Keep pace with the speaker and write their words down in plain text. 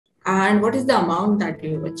and what is the amount that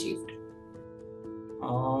you have achieved?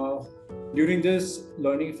 During this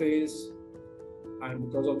learning phase, and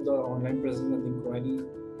because of the online presence and inquiry,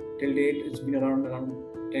 till date it's been around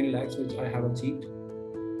 10 lakhs which I have achieved,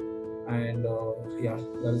 and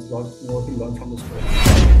there's a lot more to learn from this story.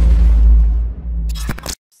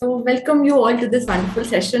 So welcome you all to this wonderful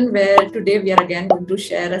session where today we are again going to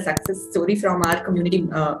share a success story from our community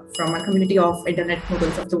of Internet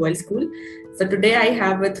Models of the World School. So today I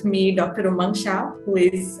have with me Dr. Umang Shah, who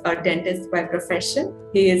is a dentist by profession.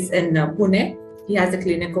 He is in Pune. He has a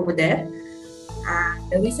clinic over there.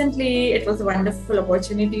 And recently it was a wonderful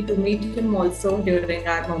opportunity to meet him also during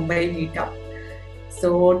our Mumbai meetup.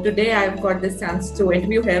 So today I've got this chance to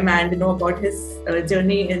interview him and know about his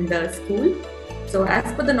journey in the school. So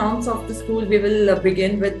as per the norms of the school, we will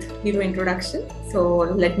begin with hero introduction. So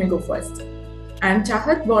let me go first. I am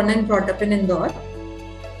Chahat, born and brought up in Indore,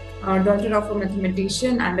 daughter of a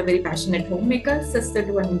mathematician and a very passionate homemaker, sister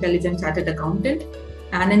to an intelligent chartered accountant,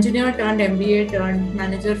 an engineer turned MBA turned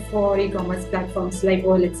manager for e-commerce platforms like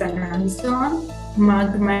Lakhs and Amazon,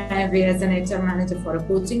 marked my way as an HR manager for a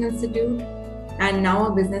coaching institute, and now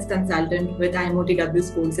a business consultant with IMOTW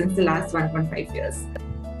school since the last 1.5 years.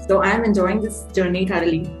 So I am enjoying this journey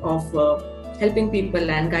thoroughly of helping people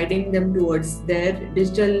and guiding them towards their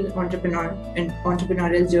digital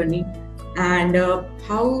entrepreneurial journey. And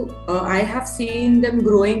how I have seen them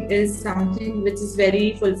growing is something which is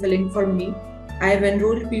very fulfilling for me. I have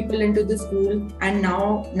enrolled people into the school, and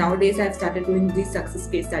nowadays I've started doing these success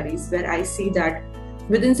case studies where I see that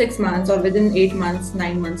within 6 months or within 8 months,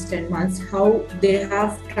 9 months, 10 months, how they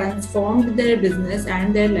have transformed their business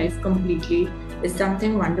and their life completely is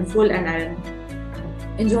something wonderful, and I'm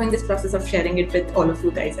enjoying this process of sharing it with all of you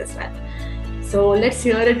guys as well. So let's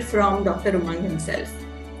hear it from Dr. Umang himself.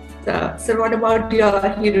 So what about your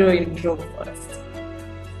hero intro first?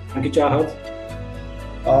 Thank you, Chahat.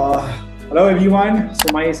 Hello everyone.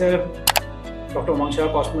 So myself, Dr. Umang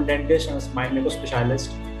Shah, cosmetic dentist and a smile maker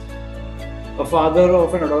specialist, a father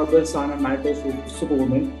of an adorable son and married to a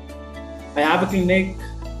superwoman. I have a clinic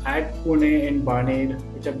at Pune in Barnet,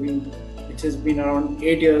 which has been around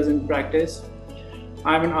 8 years in practice.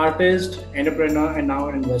 I'm an artist, entrepreneur, and now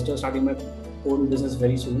an investor starting my own business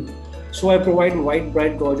very soon. So I provide white,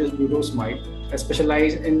 bright, gorgeous, beautiful smile. I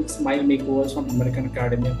specialize in smile makeovers from American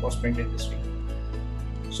Academy of Cosmetic Dentistry.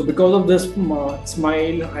 So because of this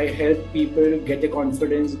smile, I help people get their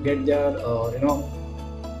confidence, get their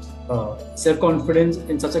self-confidence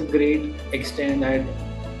in such a great extent that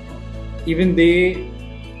even they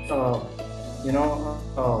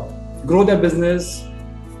grow their business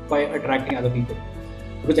by attracting other people,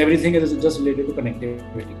 because everything is just related to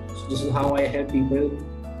connectivity. So this is how I help people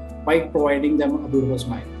by providing them a beautiful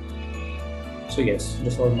smile. So yes,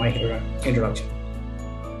 this was my introduction.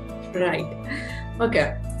 Right.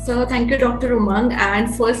 Okay. So thank you, Dr. Umang,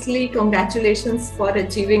 and firstly, congratulations for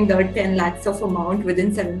achieving the 10 lakhs of amount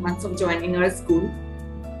within 7 months of joining our school.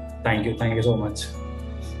 Thank you so much.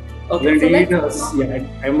 Okay, indeed,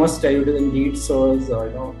 I must tell you, it is indeed sir's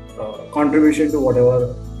contribution to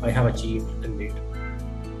whatever I have achieved till date.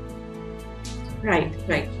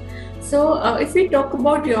 Right. So if we talk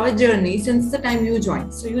about your journey since the time you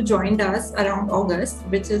joined, so you joined us around August,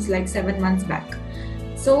 which is like 7 months back.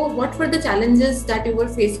 So what were the challenges that you were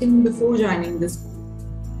facing before joining this school?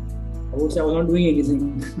 I would say I was not doing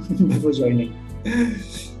anything before joining.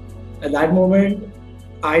 At that moment,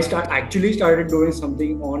 I actually started doing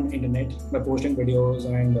something on internet by posting videos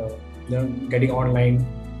and getting online,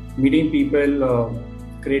 meeting people,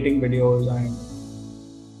 creating videos,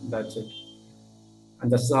 and that's it.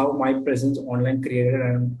 And that's how my presence online created,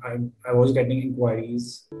 and I was getting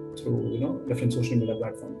inquiries through different social media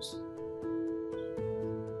platforms.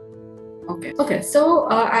 Okay. So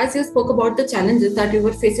as you spoke about the challenges that you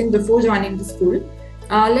were facing before joining the school,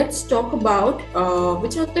 let's talk about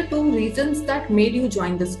which are the 2 reasons that made you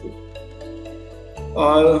join the school.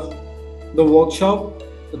 The workshop,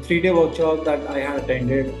 the 3-day workshop that I had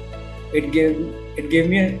attended, it gave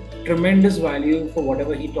me a tremendous value for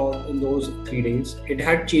whatever he taught in those 3 days. It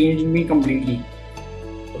had changed me completely.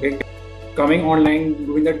 Okay, coming online,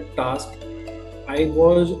 doing that task, I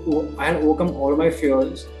had overcome all my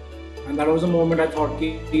fears. And that was the moment I thought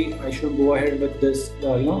I should go ahead with this,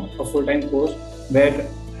 a full-time course where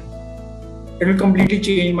it will completely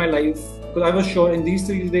change my life. Because I was sure in these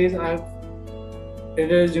 3 days, it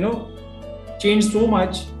has, changed so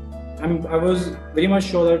much. I was very much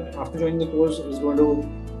sure that after joining the course, it's going to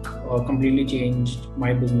completely change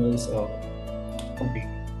my business completely.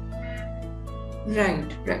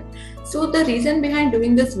 Right. So the reason behind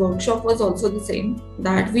doing this workshop was also the same,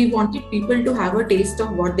 that we wanted people to have a taste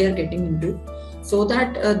of what they are getting into, so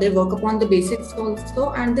that they work upon the basics also,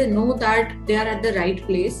 and they know that they are at the right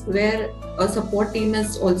place, where a support team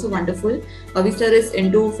is also wonderful. Avi sir is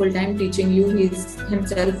into full-time teaching you. He's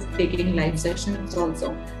himself taking live sessions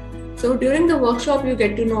also. So during the workshop, you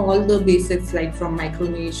get to know all the basics, like from micro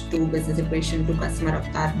niche to business equation to customer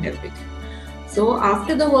avatar and everything. So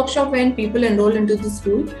after the workshop, when people enroll into the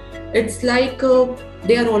school, it's like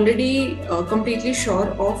they are already completely sure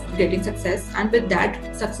of getting success, and with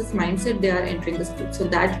that success mindset, they are entering the school. So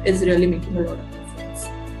that is really making a lot of difference.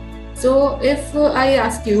 So if I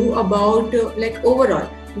ask you about like overall,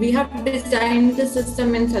 we have designed the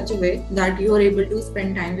system in such a way that you are able to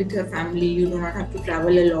spend time with your family. You do not have to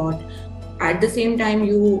travel a lot. At the same time,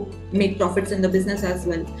 you make profits in the business as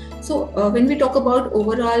well. So when we talk about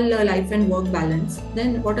overall life and work balance,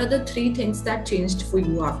 then what are the 3 things that changed for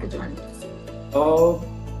you after joining us?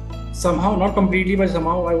 Somehow, not completely, but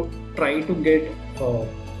somehow I would try to get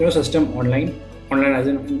system online as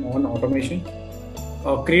in on automation.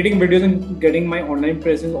 Creating videos and getting my online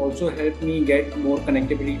presence also helped me get more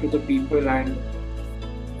connectivity to the people, and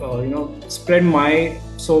spread my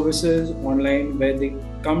services online, where they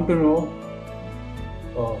come to know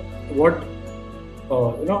what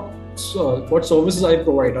services I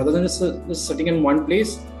provide, rather than just sitting in one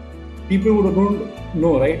place. People who don't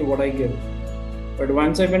know, right, what I give. But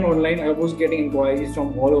once I went online, I was getting inquiries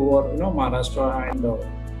from all over, Maharashtra, and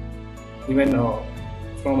even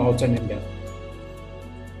from outside India.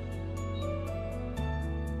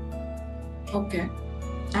 Okay.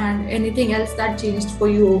 And anything else that changed for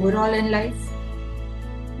you overall in life?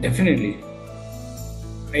 Definitely.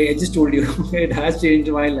 I just told you, it has changed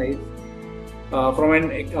my life. From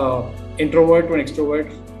an introvert to an extrovert,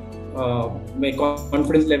 my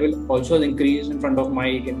confidence level also has increased in front of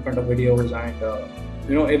mic, in front of videos, and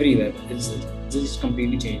everywhere. It's just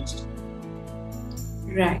completely changed.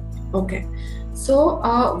 Right. Okay. So,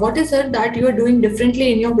 what is it that you are doing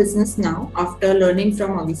differently in your business now after learning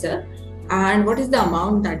from Avi sir, and what is the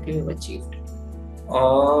amount that you have achieved?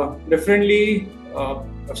 Differently,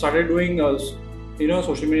 I've started doing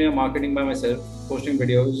social media marketing by myself, posting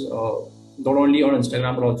videos, not only on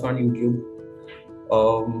Instagram but also on YouTube,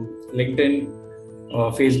 LinkedIn,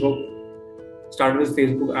 Facebook. Started with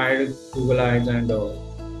Facebook ads, Google ads, and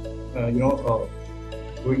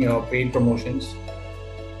doing paid promotions.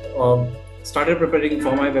 Started preparing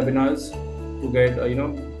for my webinars to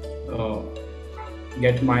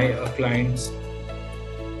get my clients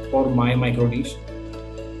for my micro niche.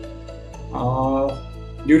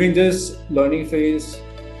 During this learning phase,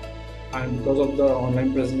 and because of the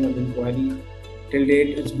online presence of inquiry, till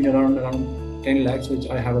date it's been around 10 lakhs which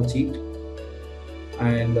I have achieved,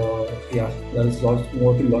 and there is lots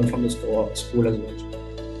more to learn from the school as well.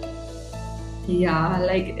 Yeah,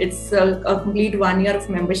 like it's a complete 1 year of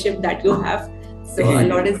membership that you have, so a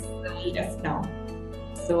lot is left now.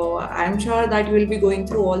 So I'm sure that you will be going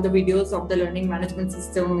through all the videos of the learning management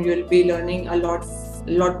system. You will be learning a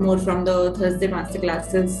lot more from the Thursday master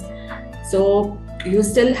classes. So you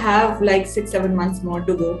still have like 6-7 months more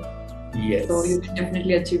to go. Yes. So you can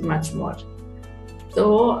definitely achieve much more.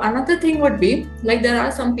 So another thing would be, like, there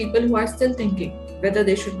are some people who are still thinking whether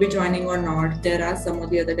they should be joining or not. There are some of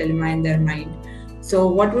the other dilemma in their mind. So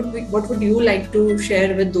what would you like to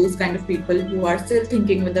share with those kind of people who are still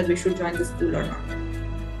thinking whether we should join the school or not?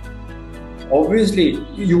 Obviously,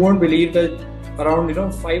 you won't believe that around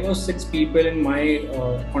 5 or 6 people in my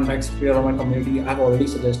contact sphere or my community have already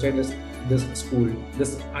suggested this school.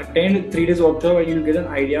 Just attend 3 days workshop and you'll get an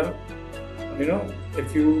idea.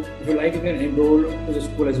 If you like, you can enroll to the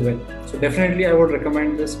school as well. So definitely, I would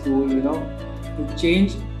recommend this school. To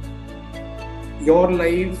change your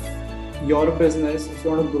life, your business. If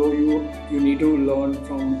you want to grow, you need to learn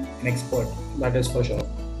from an expert. That is for sure.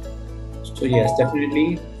 So yes,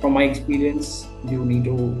 definitely, from my experience,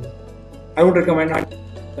 I would recommend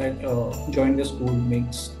that join the school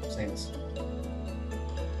makes sense.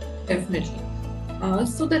 Definitely.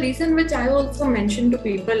 So the reason which I also mention to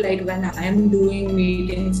people, like when I am doing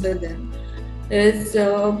meetings with them, is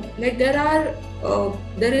like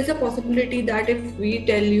there is a possibility that if we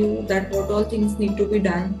tell you that what all things need to be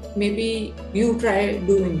done, maybe you try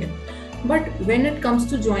doing it. But when it comes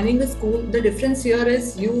to joining the school, the difference here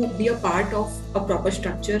is you be a part of a proper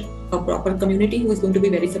structure, a proper community who is going to be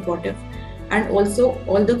very supportive, and also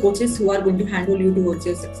all the coaches who are going to handle you towards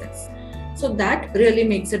your success. So that really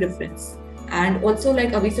makes a difference. And also,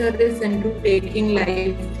 like Avi sir is into taking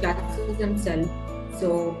live classes himself.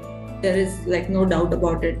 So there is like no doubt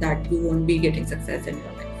about it that you won't be getting success in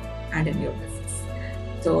your life and in your business.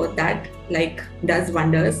 So that like does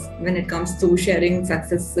wonders when it comes to sharing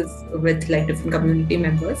successes with like different community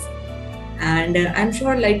members. And I'm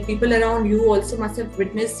sure like people around you also must have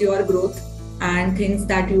witnessed your growth and things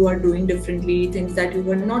that you are doing differently, things that you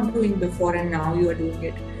were not doing before and now you are doing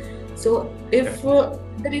it. So if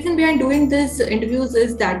the reason behind doing these interviews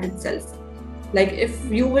is that itself, like if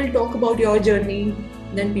you will talk about your journey,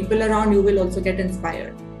 then people around you will also get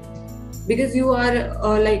inspired, because you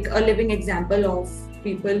are like a living example of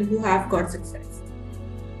people who have got success.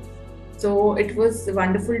 So it was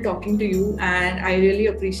wonderful talking to you, and I really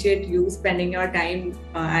appreciate you spending your time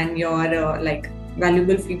and your like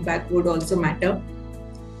valuable feedback would also matter.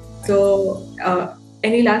 So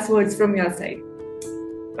any last words from your side?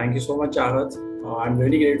 Thank you so much, Chahat. I'm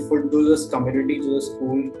really grateful to this community, to the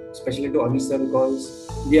school, especially to Arya sir, because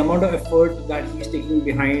the amount of effort that he's taking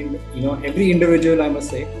behind, every individual, I must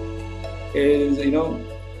say, is,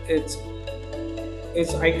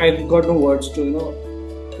 I've got no words to,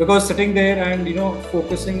 because sitting there and,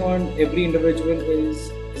 focusing on every individual is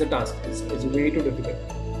a task. It's way too difficult.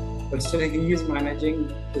 But still he is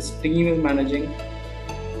managing, his team is managing.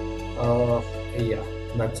 Yeah,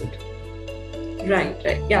 that's it. Right.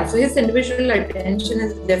 Yeah. So his individual attention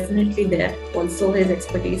is definitely there. Also his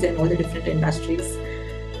expertise in all the different industries.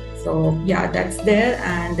 So yeah, that's there.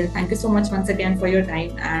 And thank you so much once again for your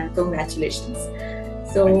time and congratulations.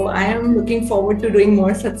 So I am looking forward to doing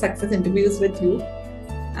more such success interviews with you,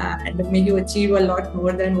 and may you achieve a lot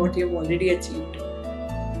more than what you've already achieved.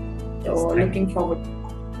 So looking forward.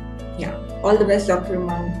 Yeah. All the best, Dr.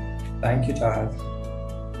 Umang. Thank you, Chahat.